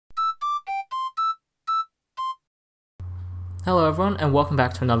Hello everyone and welcome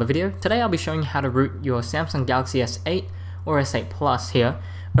back to another video. Today I'll be showing you how to root your Samsung Galaxy S8 or S8 Plus here,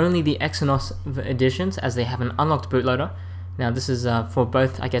 only the EXYNOS editions as they have an unlocked bootloader. Now this is for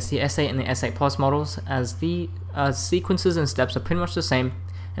both I guess the S8 and the S8 Plus models, as the sequences and steps are pretty much the same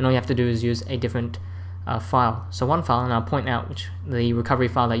and all you have to do is use a different file. So one file, and I'll point out the recovery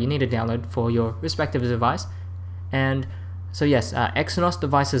file that you need to download for your respective device. And so yes, EXYNOS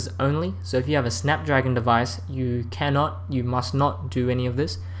devices only. So if you have a Snapdragon device, you must not do any of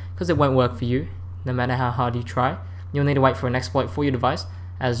this because it won't work for you no matter how hard you try. You'll need to wait for an exploit for your device,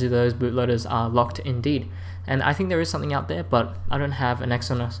 as those bootloaders are locked indeed. And I think there is something out there, but I don't have a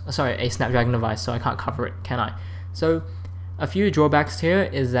Snapdragon device, so I can't cover it, can I? So a few drawbacks here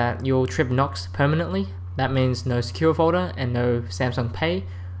is that you'll trip Knox permanently. That means no secure folder and no Samsung Pay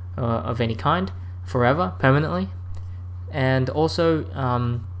of any kind forever, permanently. And also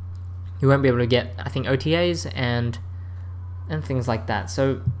you won't be able to get, I think, OTAs and things like that.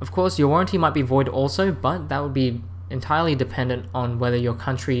 So of course your warranty might be void also, but that would be entirely dependent on whether your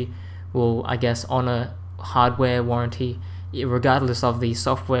country will, I guess, honor hardware warranty regardless of the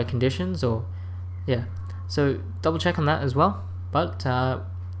software conditions, or yeah, so double check on that as well. But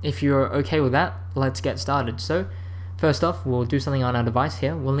if you're okay with that, let's get started. So first off, we'll do something on our device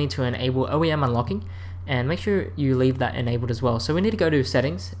here. We'll need to enable OEM unlocking, and make sure you leave that enabled as well. So we need to go to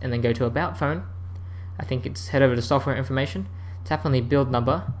settings and then go to about phone. I think it's head over to software information, tap on the build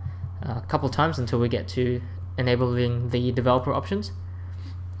number a couple times until we get to enabling the developer options,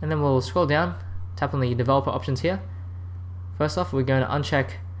 and then we'll scroll down, tap on the developer options here. First off, we're going to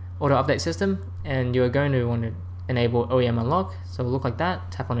uncheck auto update system, and you're going to want to enable OEM unlock, so it'll look like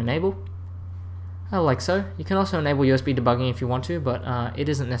that. Tap on enable, like so. You can also enable USB debugging if you want to, but it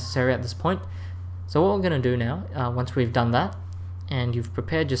isn't necessary at this point. So what we're going to do now, once we've done that and you've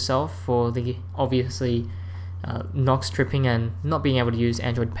prepared yourself for the obviously Knox tripping and not being able to use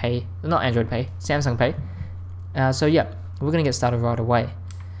Samsung Pay. So yeah, we're going to get started right away.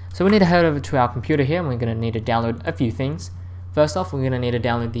 So we need to head over to our computer here, and we're going to need to download a few things. First off, we're going to need to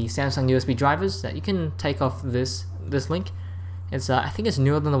download the Samsung USB drivers that you can take off this link. It's I think it's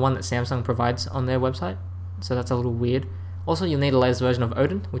newer than the one that Samsung provides on their website, so that's a little weird. Also, you'll need the latest version of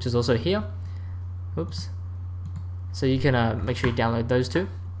Odin, which is also here. Oops. So you can make sure you download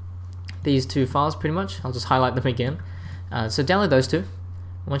these two files pretty much. I'll just highlight them again. So download those two.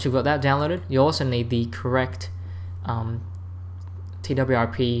 Once you've got that downloaded, you also need the correct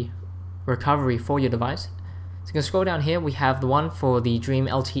TWRP recovery for your device. So you can scroll down here. We have the one for the Dream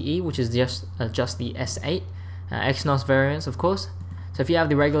LTE, which is just the S8 EXYNOS variants, of course. So if you have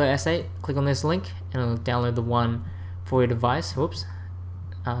the regular S8, click on this link and it'll download the one for your device. Whoops.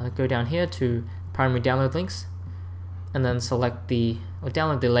 Go down here to primary download links, and then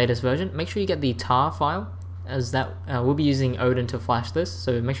download the latest version. Make sure you get the TAR file, as that we'll be using Odin to flash this,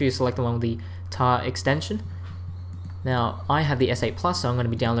 so make sure you select the one with the TAR extension. Now I have the S8 Plus, so I'm going to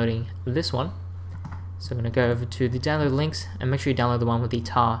be downloading this one. So I'm going to go over to the download links and make sure you download the one with the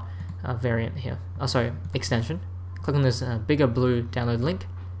TAR variant here. Extension. Click on this bigger blue download link,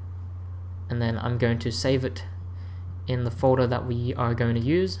 and then I'm going to save it in the folder that we are going to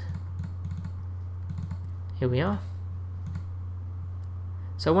use. Here we are.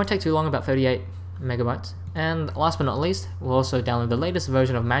 So it won't take too long, about 38 megabytes. And last but not least, we'll also download the latest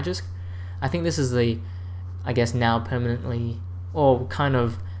version of Magisk. I think this is the, I guess now permanently, or kind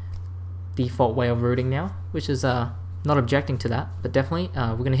of default way of rooting now, which is not objecting to that, but definitely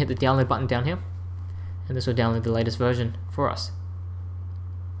we're going to hit the download button down here, and this will download the latest version for us.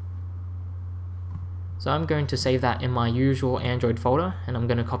 So I'm going to save that in my usual Android folder, and I'm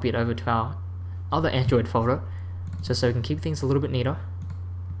going to copy it over to our other Android folder, just so we can keep things a little bit neater.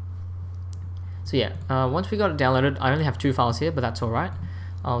 So yeah, once we got it downloaded, I only have 2 files here, but that's alright.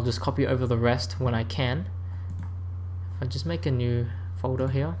 I'll just copy over the rest when I can. If I just make a new folder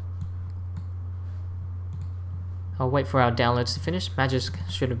here, I'll wait for our downloads to finish. Magisk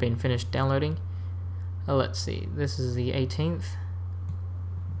should have been finished downloading. Let's see, this is the 18th.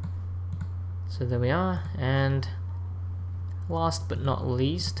 So there we are, and last but not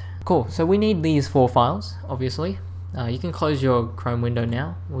least, cool, so we need these 4 files, obviously. You can close your Chrome window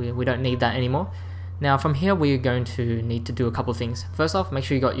now, we don't need that anymore. Now from here we're going to need to do a couple of things. First off, make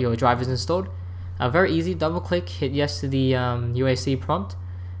sure you got your drivers installed. Very easy, double click, hit yes to the UAC prompt,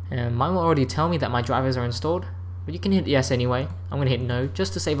 and mine will already tell me that my drivers are installed, but you can hit yes anyway. I'm going to hit no,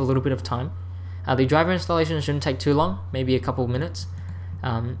 just to save a little bit of time. The driver installation shouldn't take too long, maybe a couple of minutes.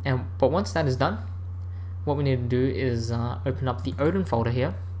 But once that is done, what we need to do is open up the Odin folder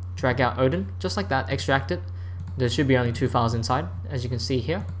here, drag out Odin, just like that, extract it. There should be only 2 files inside, as you can see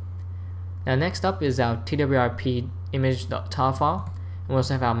here. Now next up is our TWRP image.tar file, and we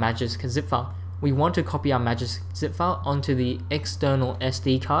also have our Magisk.zip file. We want to copy our Magisk.zip file onto the external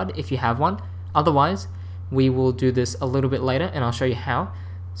SD card if you have one. Otherwise, we will do this a little bit later and I'll show you how.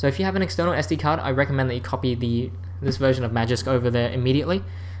 So if you have an external SD card, I recommend that you copy this version of Magisk over there immediately.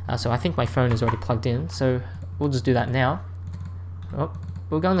 So I think my phone is already plugged in, so we'll just do that now. Oh,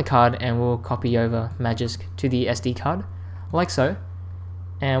 we'll go on the card and we'll copy over Magisk to the SD card, like so.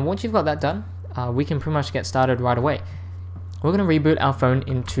 And once you've got that done, we can pretty much get started right away. We're going to reboot our phone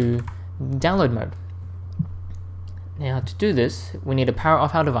into download mode. Now to do this, we need to power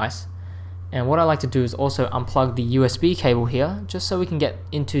off our device. And what I like to do is also unplug the USB cable here, just so we can get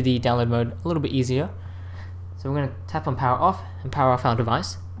into the download mode a little bit easier. So we're going to tap on power off and power off our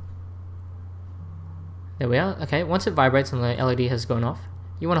device. There we are. Okay, once it vibrates and the LED has gone off,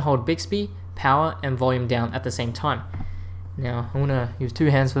 you want to hold Bixby, power, and volume down at the same time. Now I'm going to use two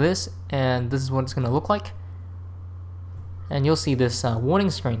hands for this, and this is what it's going to look like. And you'll see this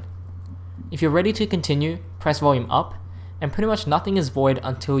warning screen. If you're ready to continue, press volume up, and pretty much nothing is void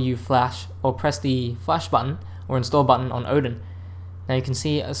until you flash or press the flash button or install button on Odin. Now you can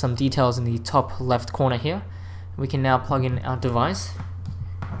see some details in the top left corner here. We can now plug in our device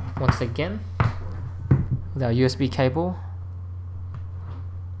once again with our USB cable.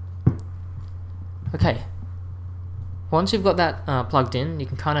 Okay, once you've got that plugged in, you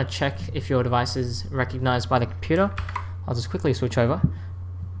can kind of check if your device is recognized by the computer. I'll just quickly switch over,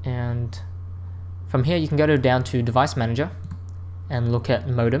 and from here you can go down to Device Manager and look at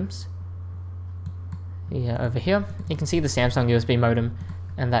modems. Yeah, over here you can see the Samsung USB modem,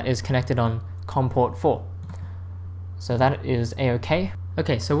 and that is connected on COM port 4. So that is A-OK.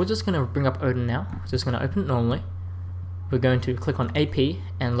 Okay, so we're just going to bring up Odin now. We're just going to open it normally. We're going to click on AP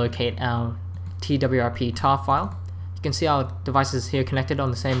and locate our TWRP tar file. You can see our device is here connected on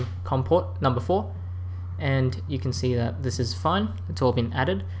the same COM port, number 4. And you can see that this is fine. It's all been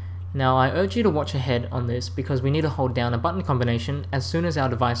added. Now I urge you to watch ahead on this because we need to hold down a button combination as soon as our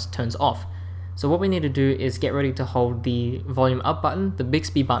device turns off. So what we need to do is get ready to hold the volume up button, the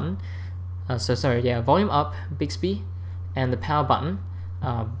Bixby button, volume up, Bixby, and the power button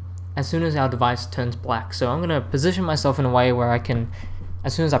as soon as our device turns black. So I'm going to position myself in a way where I can,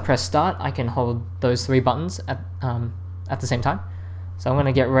 as soon as I press start, I can hold those three buttons at the same time. So I'm going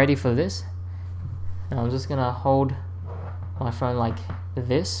to get ready for this. Now I'm just going to hold my phone like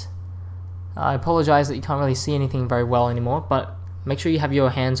this. I apologize that you can't really see anything very well anymore, but make sure you have your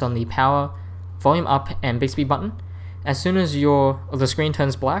hands on the power, volume up, and Bixby button. As soon as the screen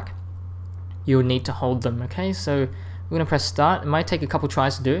turns black, you'll need to hold them, okay? So we're going to press start. It might take a couple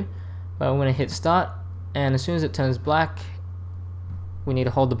tries to do, but I'm going to hit start, and as soon as it turns black, we need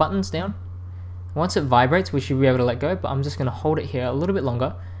to hold the buttons down. Once it vibrates, we should be able to let go, but I'm just going to hold it here a little bit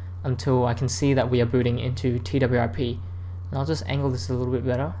longer until I can see that we are booting into TWRP. And I'll just angle this a little bit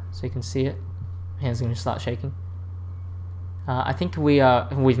better so you can see it. My hands are going to start shaking. I think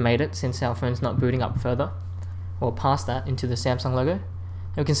we've made it since our phone's not booting up further, or past that, into the Samsung logo.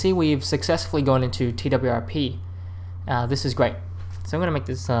 And we can see we've successfully gone into TWRP. This is great. So I'm going to make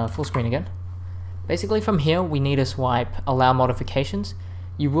this full screen again. Basically from here we need to swipe allow modifications.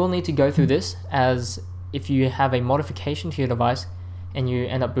 You will need to go through this, as if you have a modification to your device and you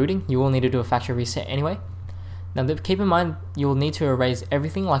end up booting, you will need to do a factory reset anyway. Now keep in mind you'll need to erase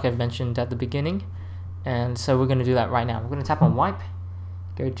everything like I've mentioned at the beginning, and so we're going to do that right now. We're going to tap on wipe,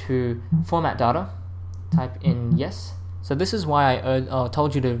 go to format data, type in yes. So this is why I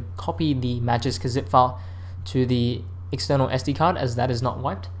told you to copy the Magisk.zip file to the external SD card, as that is not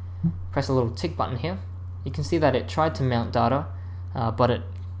wiped. Press a little tick button here. You can see that it tried to mount data, but it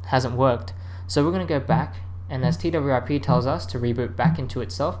hasn't worked. So we're going to go back, and as TWRP tells us to reboot back into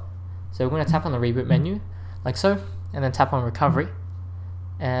itself, so we're going to tap on the reboot menu, like so, and then tap on recovery.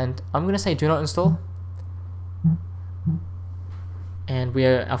 And I'm going to say do not install. And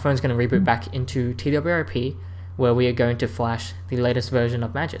our phone's going to reboot back into TWRP, where we are going to flash the latest version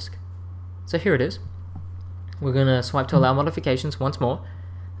of Magisk. So here it is. We're going to swipe to allow modifications once more.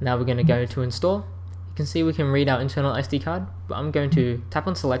 Now we're going to go to install. You can see we can read our internal SD card, but I'm going to tap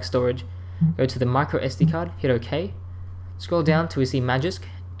on select storage, go to the micro SD card, hit OK, scroll down till we see Magisk,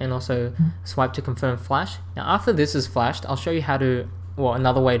 and also swipe to confirm flash. Now after this is flashed, I'll show you how to, well,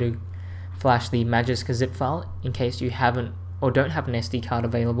 another way to flash the Magisk.zip file in case you haven't or don't have an SD card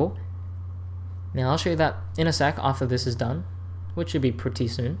available. Now I'll show you that in a sec after this is done, which should be pretty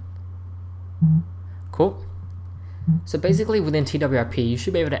soon. Cool. So basically within TWRP you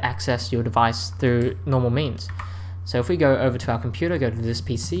should be able to access your device through normal means. So if we go over to our computer, go to this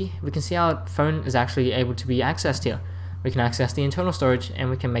PC, we can see our phone is actually able to be accessed here. We can access the internal storage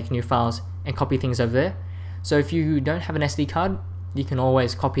and we can make new files and copy things over there. So if you don't have an SD card, you can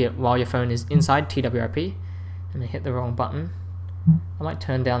always copy it while your phone is inside TWRP. And I hit the wrong button. I might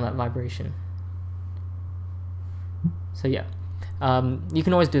turn down that vibration. So yeah, you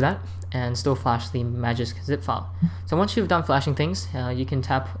can always do that and still flash the Magisk.zip file. So once you've done flashing things, you can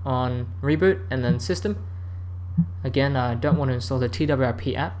tap on reboot and then system. Again, I don't want to install the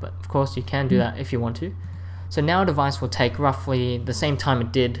TWRP app, but of course you can do that if you want to. So now a device will take roughly the same time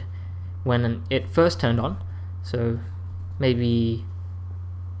it did when it first turned on. So maybe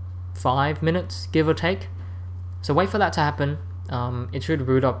 5 minutes, give or take. So wait for that to happen. It should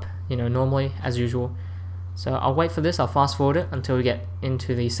root up, normally as usual. So I'll wait for this. I'll fast forward it until we get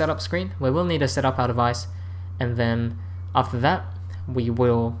into the setup screen, where we'll need to set up our device, and then after that we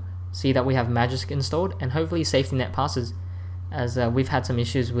will see that we have Magisk installed, and hopefully SafetyNet passes, as we've had some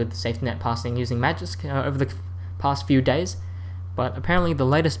issues with SafetyNet passing using Magisk over the past few days, but apparently the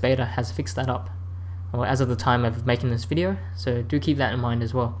latest beta has fixed that up, or as of the time of making this video, so do keep that in mind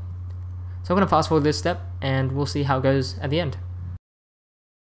as well. So I'm going to fast forward this step and we'll see how it goes at the end.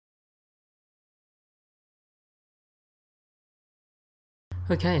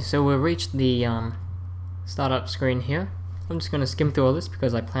 Okay, so we've reached the startup screen here. I'm just going to skim through all this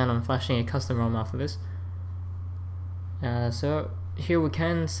because I plan on flashing a custom ROM after this. So here we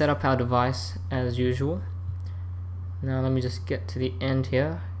can set up our device as usual. Now let me just get to the end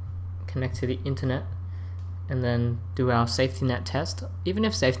here, connect to the internet, and then do our SafetyNet test. Even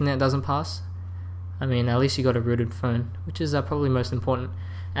if SafetyNet doesn't pass, I mean, at least you got a rooted phone, which is probably most important,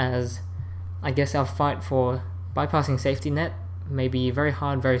 as I guess our fight for bypassing SafetyNet may be very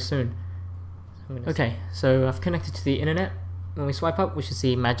hard very soon. Okay, so I've connected to the internet. When we swipe up, we should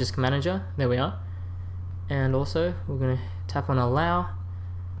see Magisk Manager. There we are. And also, we're going to tap on Allow.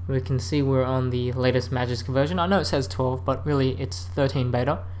 We can see we're on the latest Magisk version. I know it says 12, but really it's 13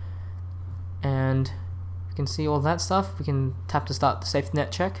 beta. And we can see all that stuff. We can tap to start the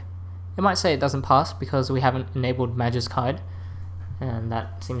SafetyNet check. It might say it doesn't pass because we haven't enabled Magisk Hide, and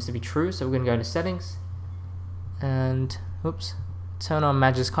that seems to be true. So we're going to go to Settings, and oops, turn on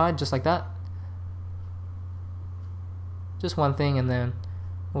Magisk Hide just like that. Just one thing, and then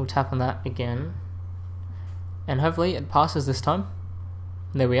we'll tap on that again, and hopefully it passes this time.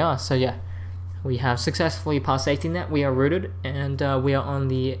 There we are. So yeah, we have successfully passed SafetyNet. We are rooted, and we are on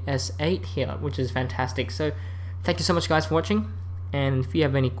the S8 here, which is fantastic. So thank you so much guys for watching, and if you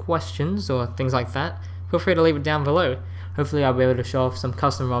have any questions or things like that, feel free to leave it down below. Hopefully I'll be able to show off some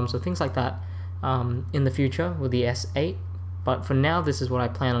custom ROMs or things like that in the future with the S8, but for now this is what I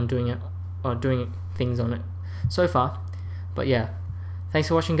plan on doing things on it so far. But yeah, thanks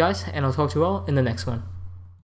for watching guys, and I'll talk to you all in the next one.